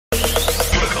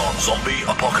Zombie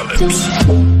apocalypse.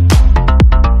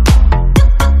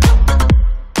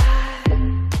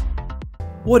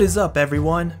 What is up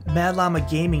everyone,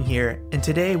 madllamagaming here, and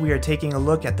today we are taking a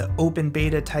look at the open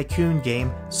beta tycoon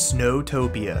game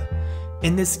Snowtopia.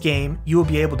 In this game, you will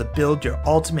be able to build your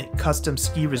ultimate custom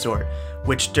ski resort,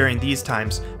 which during these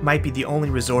times might be the only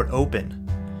resort open.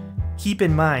 Keep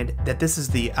in mind that this is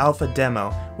the alpha demo,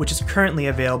 which is currently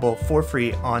available for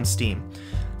free on Steam,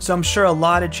 so I'm sure a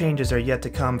lot of changes are yet to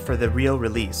come for the real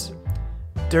release.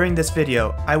 During this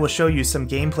video, I will show you some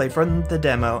gameplay from the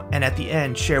demo and at the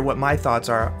end share what my thoughts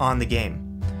are on the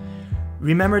game.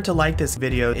 Remember to like this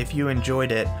video if you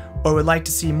enjoyed it or would like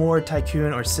to see more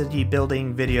tycoon or city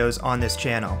building videos on this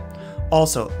channel.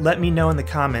 Also, let me know in the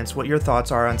comments what your thoughts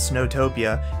are on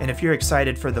Snowtopia and if you're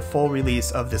excited for the full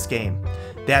release of this game.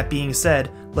 That being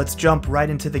said, let's jump right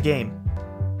into the game.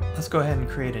 Let's go ahead and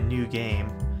create a new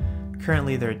game.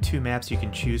 Currently there are two maps you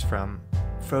can choose from,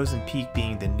 Frozen Peak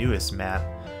being the newest map,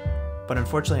 but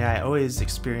unfortunately I always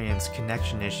experience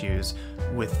connection issues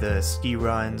with the ski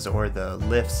runs or the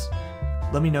lifts.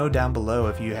 Let me know down below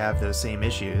if you have those same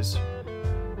issues.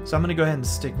 So I'm going to go ahead and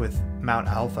stick with Mount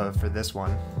Alpha for this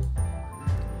one.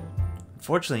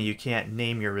 Unfortunately you can't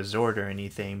name your resort or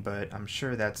anything, but I'm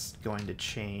sure that's going to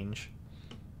change.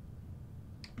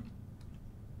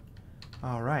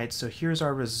 Alright, so here's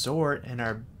our resort and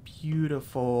our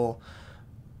beautiful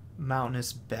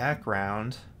mountainous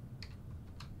background.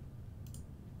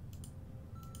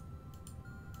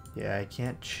 Yeah, I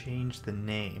can't change the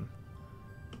name,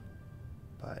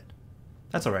 but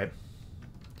that's alright.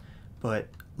 But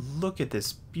look at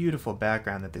this beautiful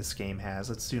background that this game has.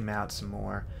 Let's zoom out some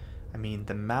more. I mean,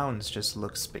 the mountains just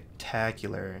look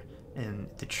spectacular, and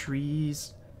the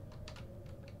trees.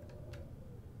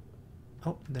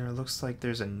 Oh, there looks like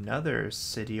there's another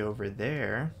city over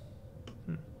there.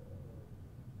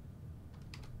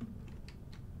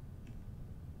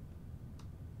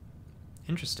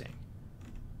 Interesting.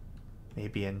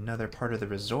 Maybe another part of the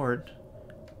resort.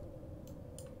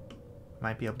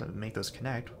 Might be able to make those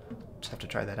connect. Just have to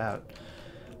try that out.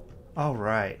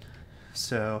 Alright.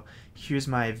 So here's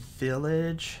my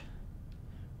village.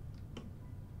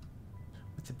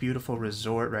 With the beautiful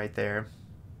resort right there.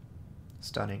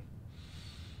 Stunning.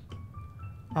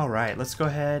 Alright, let's go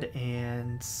ahead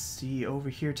and see over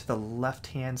here to the left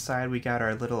hand side we got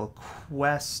our little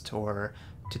quest or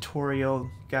tutorial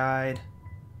guide.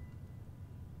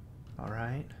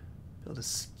 Alright, build a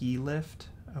ski lift.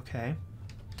 Okay.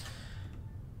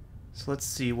 So let's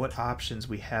see what options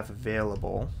we have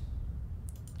available.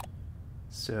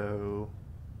 So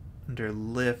under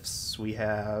lifts we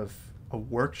have a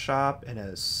workshop and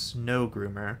a snow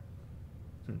groomer.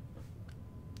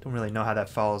 Don't really know how that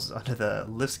falls under the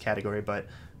lifts category, but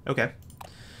okay.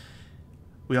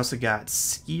 We also got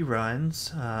ski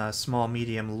runs, small,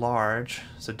 medium, large,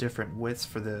 so different widths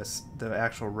for the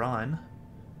actual run.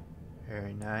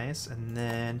 Very nice. And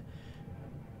then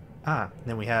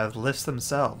we have lifts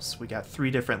themselves. We got 3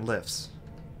 different lifts.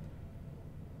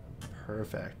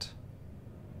 Perfect.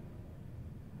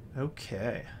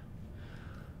 Okay.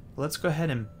 Let's go ahead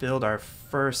and build our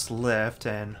first lift,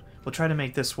 and we'll try to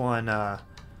make this one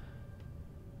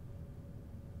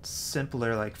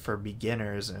simpler, like for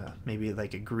beginners. Maybe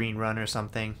like a green run or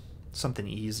something. Something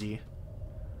easy.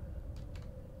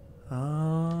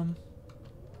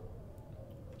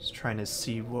 Just trying to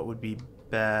see what would be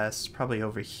best. Probably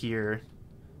over here.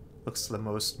 Looks the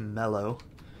most mellow.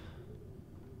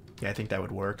 Yeah, I think that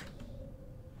would work.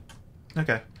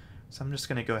 Okay, so I'm just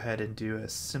going to go ahead and do a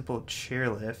simple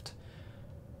chairlift.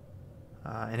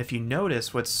 And if you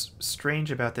notice, what's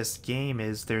strange about this game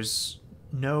is there's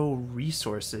no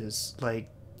resources.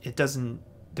 Like, there's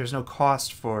no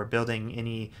cost for building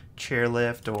any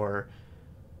chairlift or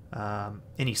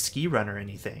any ski run or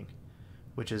anything,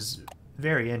 which is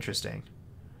very interesting.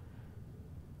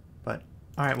 But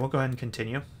alright, we'll go ahead and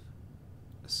continue.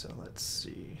 So let's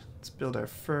see. Let's build our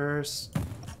first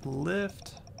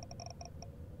lift.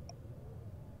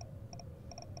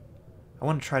 I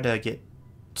want to try to get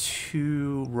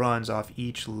 2 runs off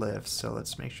each lift, so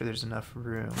let's make sure there's enough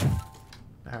room.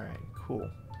 Alright, cool.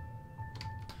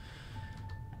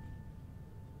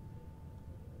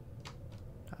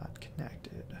 Not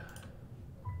connected.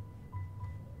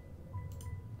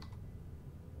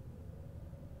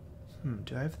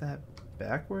 Do I have that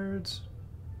backwards?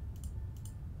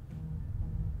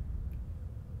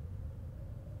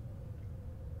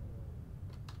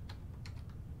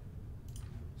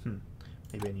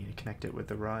 Maybe I need to connect it with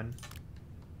the run.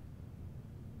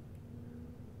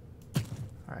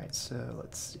 Alright, so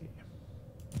let's see.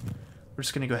 We're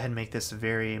just going to go ahead and make this a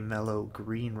very mellow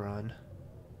green run.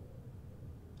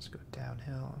 Let's go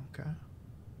downhill, okay.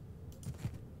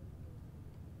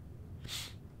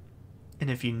 And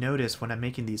if you notice, when I'm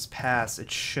making these paths, it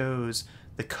shows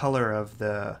the color of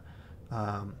the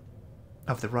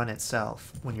run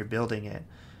itself when you're building it.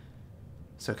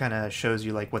 So it kind of shows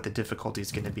you like what the difficulty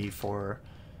is going to be for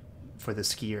the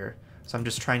skier. So I'm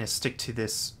just trying to stick to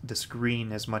this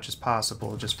green as much as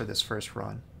possible just for this first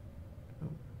run.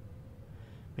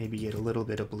 Maybe get a little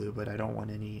bit of blue, but I don't want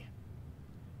any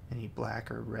black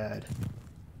or red.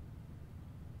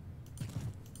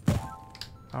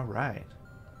 All right.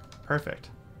 Perfect.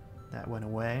 That went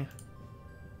away.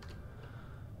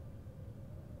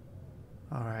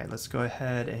 All right, let's go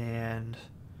ahead and...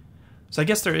 So I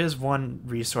guess there is one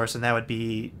resource, and that would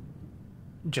be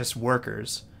just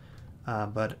workers.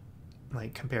 But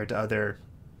like compared to other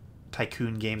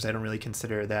tycoon games, I don't really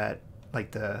consider that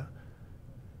like the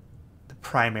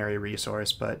primary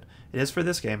resource, but it is for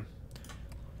this game.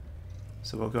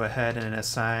 So we'll go ahead and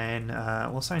assign,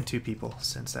 we'll assign 2 people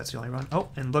since that's the only one. Oh,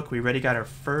 and look, we already got our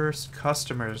first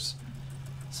customers.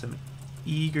 Some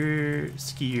eager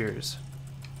skiers.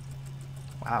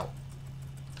 Wow.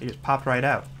 They just popped right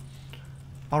out.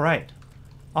 All right.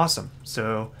 Awesome.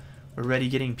 So we're already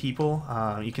getting people.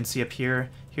 You can see up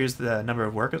here, here's the number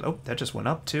of workers. Oh, that just went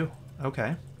up too.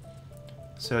 Okay.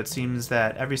 So it seems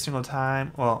that every single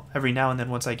time, well, every now and then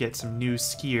once I get some new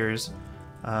skiers,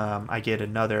 I get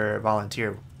another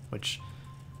volunteer, which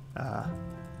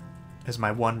is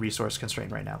my one resource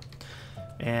constraint right now.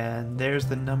 And there's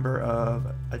the number of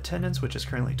attendants, which is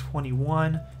currently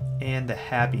 21, and the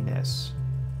happiness.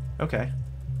 Okay.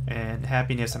 And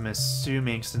happiness, I'm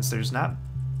assuming, since there's not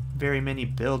very many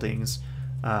buildings,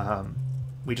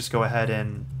 we just go ahead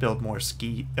and build more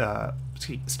ski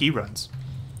runs.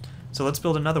 So let's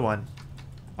build another one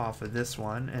off of this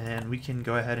one, and we can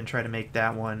go ahead and try to make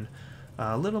that one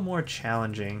a little more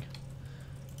challenging.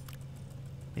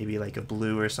 Maybe like a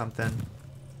blue or something.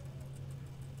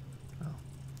 Well,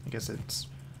 I guess it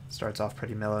starts off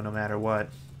pretty mellow no matter what.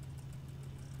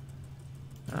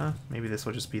 Maybe this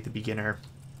will just be the beginner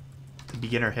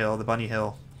hill, the bunny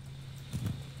hill.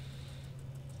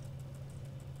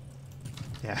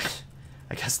 Yeah,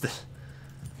 I guess that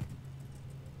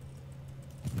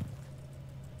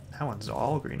one's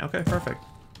all green. Okay, perfect.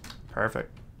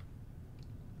 Perfect.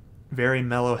 Very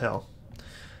mellow hill.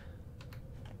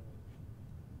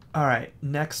 Alright,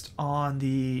 next on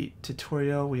the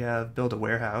tutorial we have build a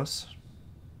warehouse.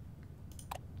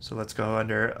 So let's go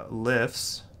under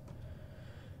lifts,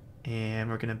 and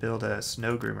we're going to build a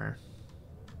snow groomer.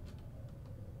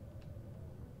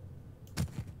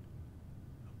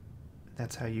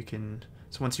 That's how you can,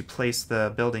 so once you place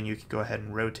the building, you can go ahead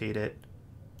and rotate it.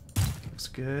 Looks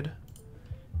good.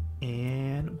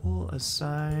 And we'll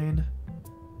assign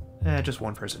just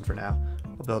one person for now.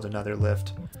 We'll build another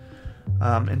lift.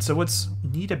 And so what's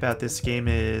neat about this game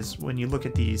is when you look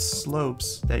at these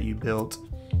slopes that you built,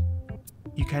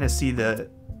 you kind of see the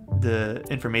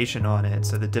information on it.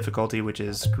 So the difficulty, which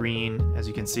is green, as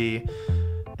you can see,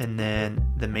 and then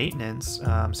the maintenance.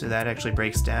 So that actually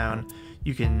breaks down.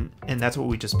 You can, and that's what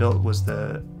we just built, was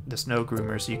the snow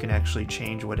groomer, so you can actually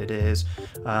change what it is.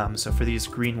 So for these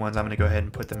green ones, I'm going to go ahead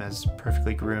and put them as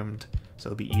perfectly groomed, so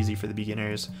it'll be easy for the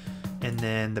beginners. And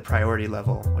then the priority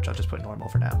level, which I'll just put normal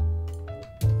for now.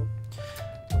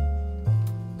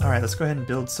 Alright, let's go ahead and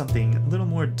build something a little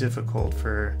more difficult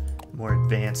for more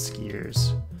advanced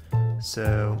skiers.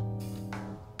 So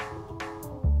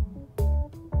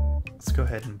let's go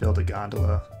ahead and build a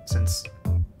gondola, since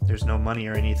there's no money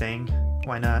or anything.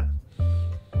 Why not?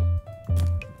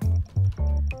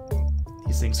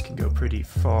 These things can go pretty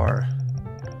far.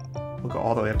 We'll go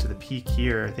all the way up to the peak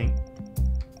here, I think.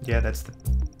 Yeah, that's the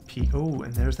peak. Oh,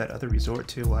 and there's that other resort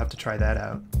too. We'll have to try that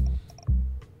out.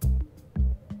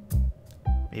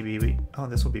 Maybe we... Oh,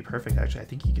 this will be perfect, actually. I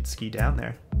think you could ski down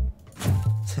there.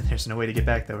 There's no way to get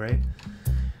back, though, right?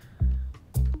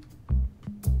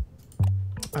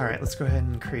 Alright, let's go ahead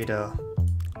and create a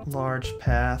large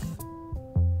path.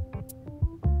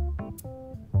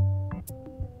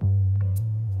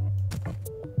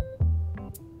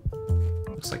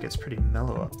 Looks like it's pretty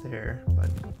mellow up there, but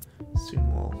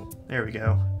soon we'll... There we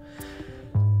go.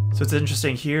 So it's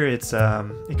interesting here, it's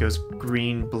it goes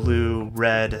green, blue,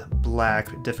 red,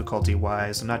 black,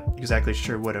 difficulty-wise. I'm not exactly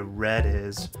sure what a red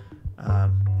is.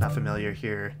 Not familiar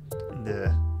here in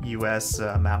the US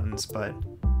mountains, but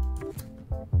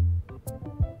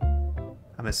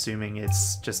I'm assuming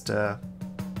it's just a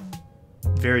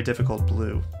very difficult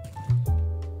blue.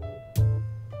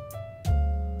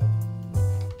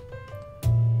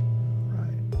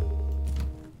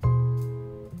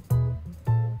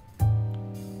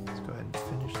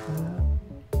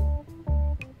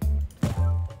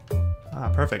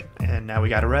 Perfect. And now we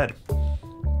got a red.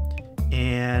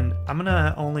 And I'm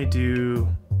gonna only do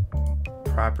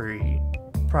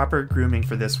proper grooming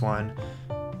for this one.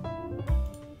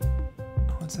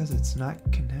 Oh, it says it's not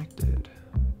connected.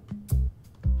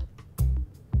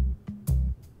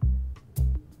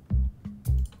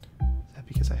 Is that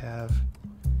because I have...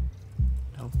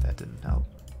 Nope, that didn't help.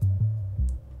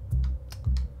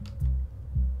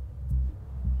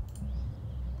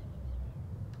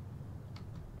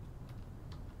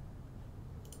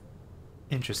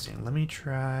 Interesting. Let me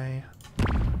try...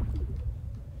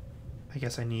 I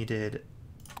guess I needed...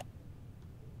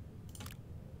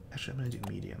 Actually, I'm going to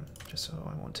do medium, just so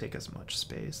I won't take as much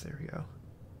space. There we go.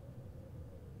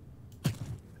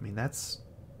 I mean, that's...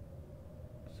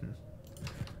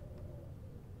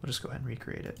 We'll just go ahead and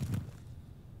recreate it.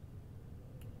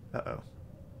 Uh-oh.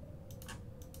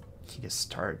 You just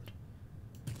start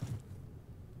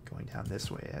going down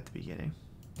this way at the beginning.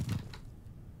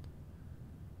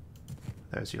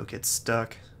 Otherwise, you'll get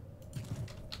stuck.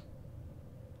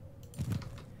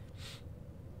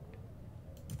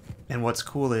 And what's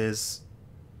cool is,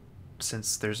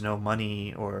 since there's no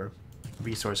money or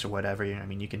resource or whatever, I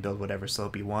mean, you can build whatever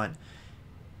slope you want.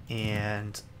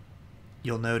 And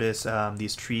you'll notice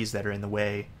these trees that are in the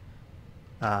way,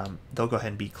 they'll go ahead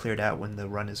and be cleared out when the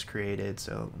run is created.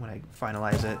 So when I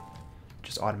finalize it, it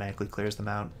just automatically clears them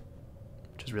out,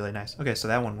 which is really nice. Okay, so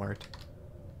that one worked.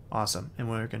 Awesome. And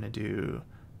we're going to do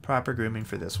proper grooming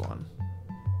for this one.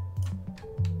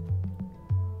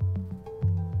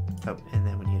 Oh, and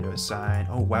then we need to assign...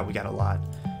 Oh, wow, we got a lot.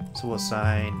 So we'll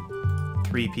assign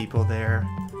 3 people there.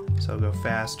 So it'll go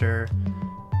faster.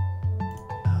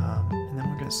 And then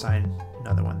we're going to assign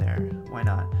another one there. Why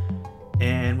not?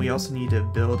 And we also need to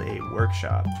build a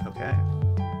workshop. Okay.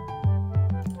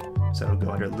 So it'll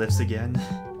go under lifts again.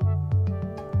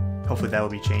 Hopefully that will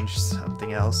be changed to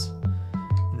something else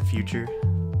in the future.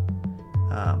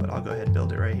 But I'll go ahead and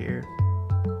build it right here.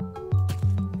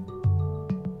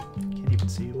 Can't even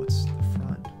see what's the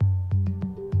front.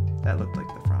 That looked like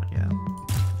the front, yeah.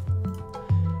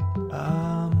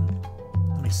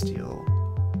 Let me steal.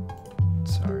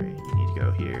 Sorry, you need to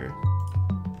go here.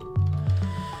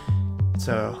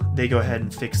 So they go ahead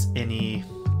and fix any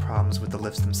problems with the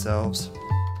lifts themselves.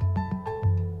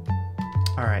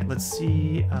 Alright, let's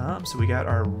see. So we got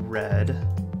our red.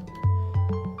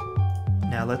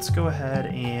 Now let's go ahead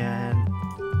and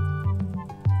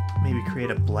maybe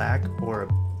create a black or a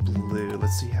blue.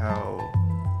 Let's see how...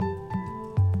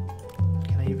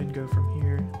 Can I even go from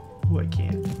here? Ooh, I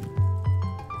can't.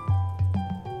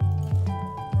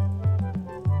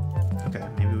 Okay,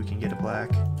 maybe we can get a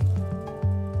black.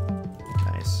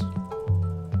 Nice.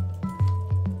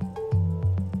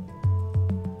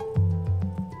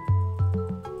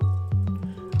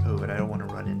 Oh, but I don't want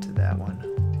to run into that one.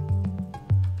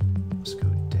 Let's go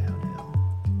downhill.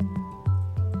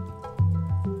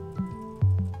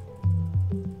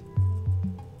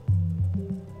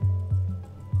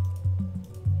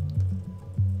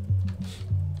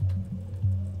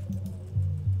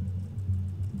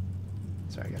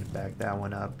 Sorry, I gotta back that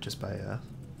one up just by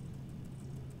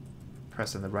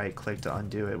pressing the right click to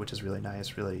undo it, which is really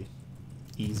nice, really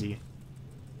easy.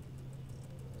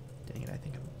 Dang it, I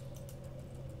think I'm...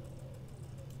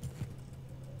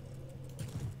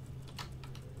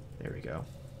 There we go.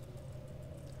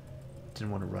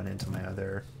 Didn't want to run into my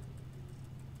other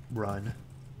run.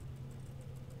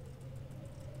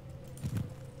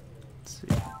 Let's see.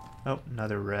 Oh,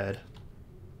 another red.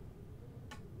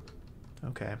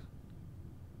 Okay.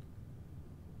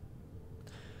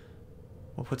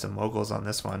 We'll put some moguls on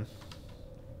this one.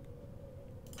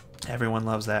 Everyone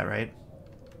loves that, right?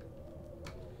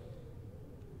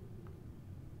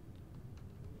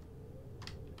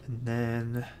 And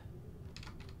then...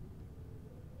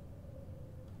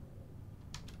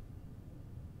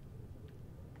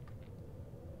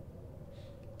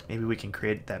 maybe we can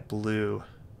create that blue.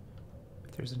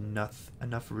 If there's enough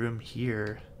room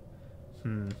here.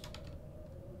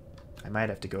 I might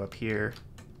have to go up here.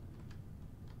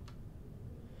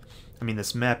 I mean,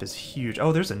 this map is huge.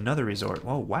 Oh, there's another resort.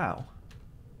 Oh, wow.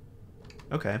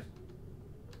 Okay.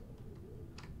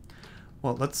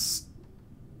 Well, let's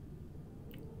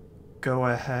go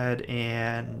ahead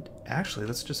and... actually,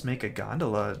 let's just make a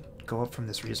gondola go up from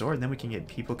this resort, and then we can get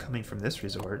people coming from this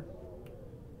resort.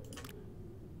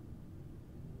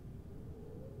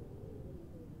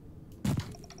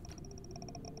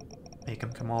 Make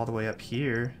them come all the way up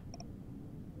here.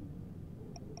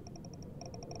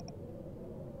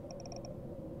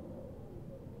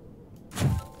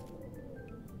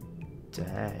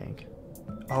 Dang.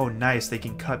 Oh, nice. They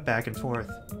can cut back and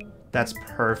forth. That's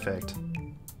perfect.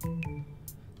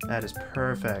 That is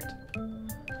perfect.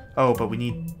 Oh, but we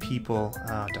need people.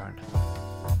 Oh, darn.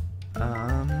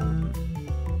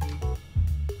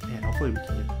 Man, hopefully we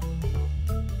can get...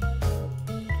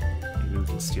 Maybe we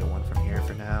can steal one from here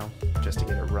for now, just to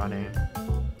get it running.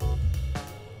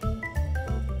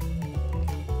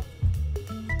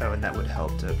 Oh, and that would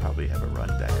help to probably have a run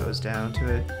that goes down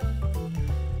to it.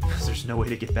 Because there's no way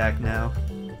to get back now.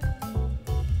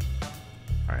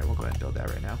 Alright, we'll go ahead and build that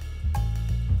right now.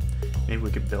 Maybe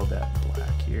we could build that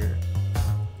black here.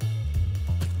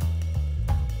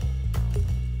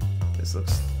 This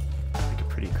looks like a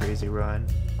pretty crazy run.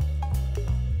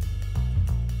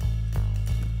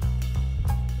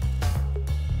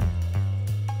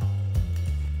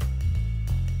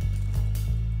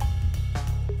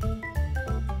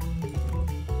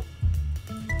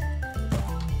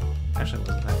 Actually, it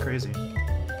wasn't that crazy.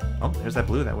 Oh, there's that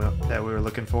blue that we were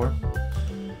looking for.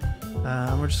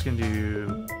 We're just gonna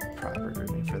do proper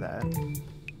grooming for that.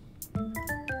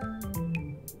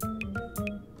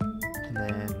 And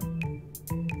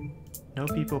then no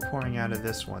people pouring out of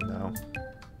this one though.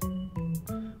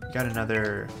 We got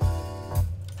another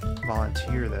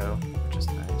volunteer though, which is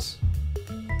nice.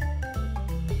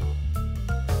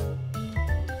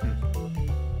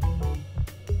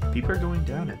 People are going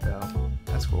down it though.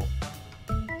 That's cool.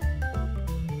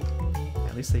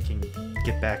 At least they can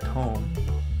get back home.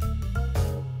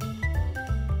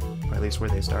 Or at least where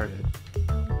they started.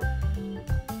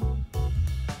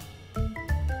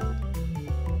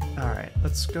 Alright,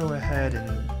 let's go ahead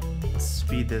and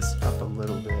speed this up a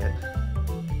little bit.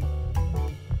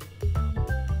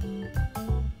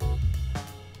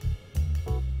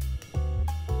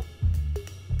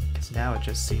 Because now it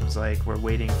just seems like we're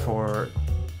waiting for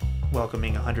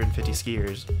welcoming 150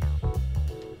 skiers.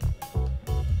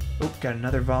 Oh, got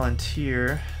another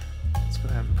volunteer. Let's go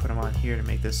ahead and put him on here to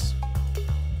make this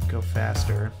go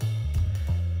faster.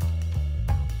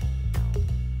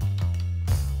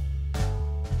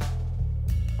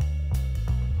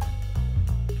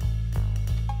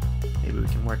 Maybe we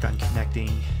can work on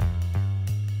connecting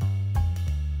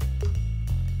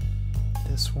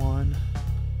this one.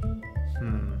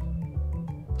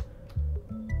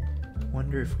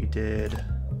 Wonder if we did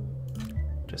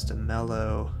just a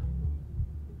mellow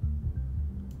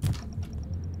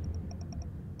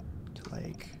to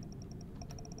like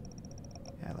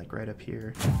right up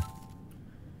here. And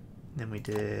then we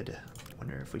did,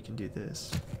 wonder if we can do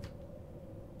this.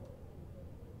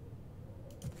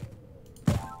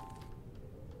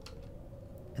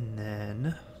 And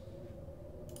then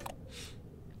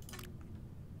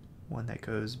one that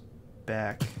goes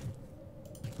back.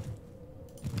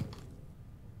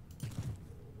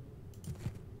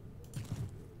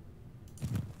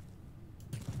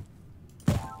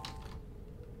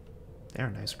 They're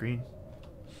a nice green.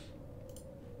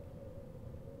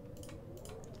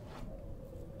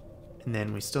 And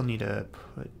then we still need to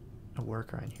put a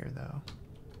worker on here, though.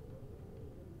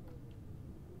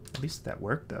 At least that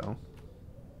worked, though.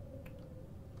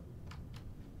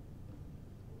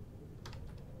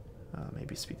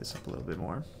 Maybe speed this up a little bit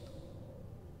more.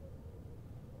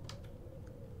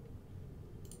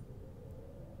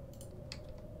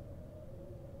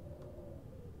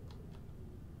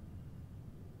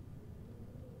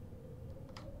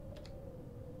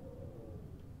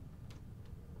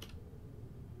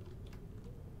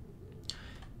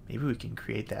 Maybe we can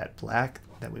create that black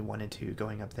that we wanted to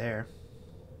going up there.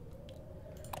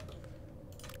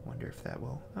 Wonder if that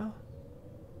will... Oh.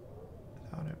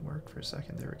 I thought it worked for a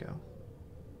second. There we go.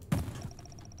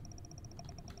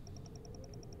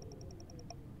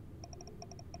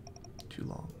 Too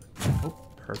long. Oh,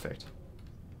 perfect.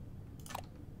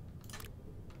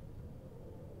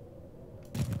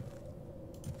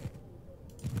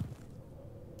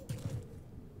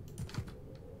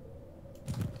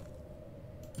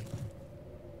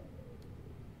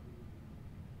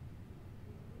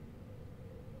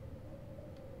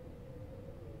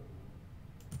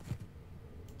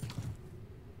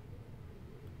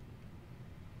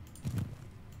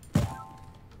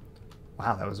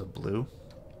 Wow, that was a blue.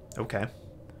 Okay.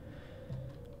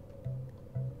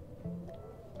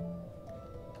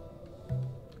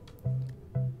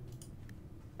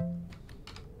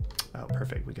 Oh,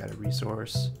 perfect. We got a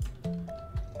resource.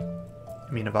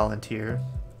 I mean, a volunteer.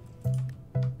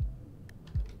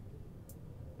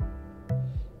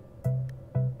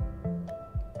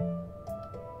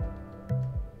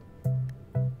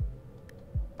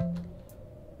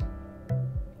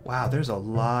 Wow, there's a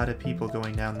lot of people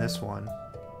going down this one.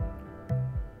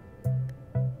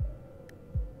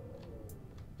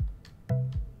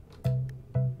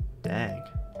 Dang.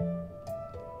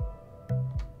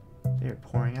 They're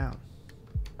pouring trying out.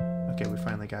 Okay, we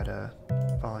finally got a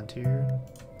volunteer.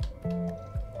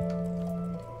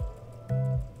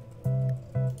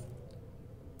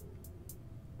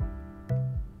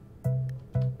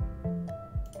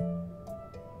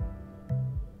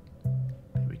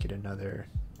 Maybe get another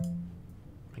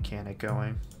mechanic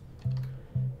going.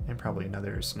 And probably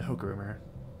another snow groomer.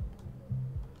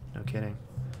 No kidding.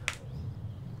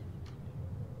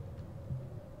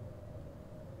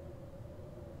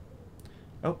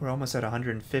 Oh, we're almost at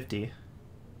 150.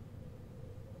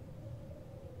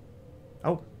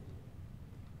 Oh,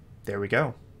 there we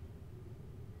go.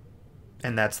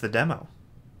 And that's the demo.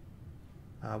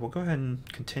 We'll go ahead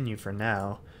and continue for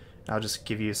now. I'll just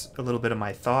give you a little bit of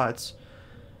my thoughts.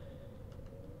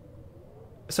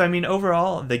 So, I mean,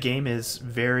 overall, the game is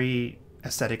very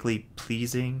aesthetically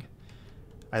pleasing.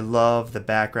 I love the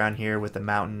background here with the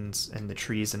mountains and the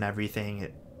trees and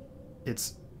everything.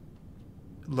 It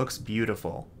looks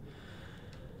beautiful.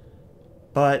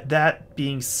 But that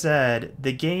being said,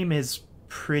 the game is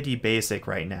pretty basic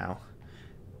right now.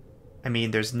 I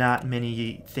mean, there's not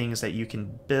many things that you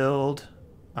can build.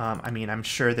 I mean, I'm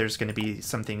sure there's going to be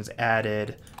some things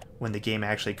added when the game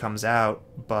actually comes out,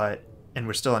 and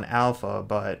we're still in alpha,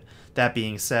 but that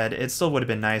being said, it still would have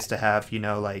been nice to have, you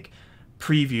know, like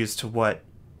previews to what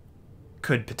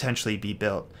could potentially be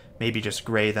built. Maybe just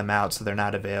gray them out so they're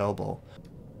not available.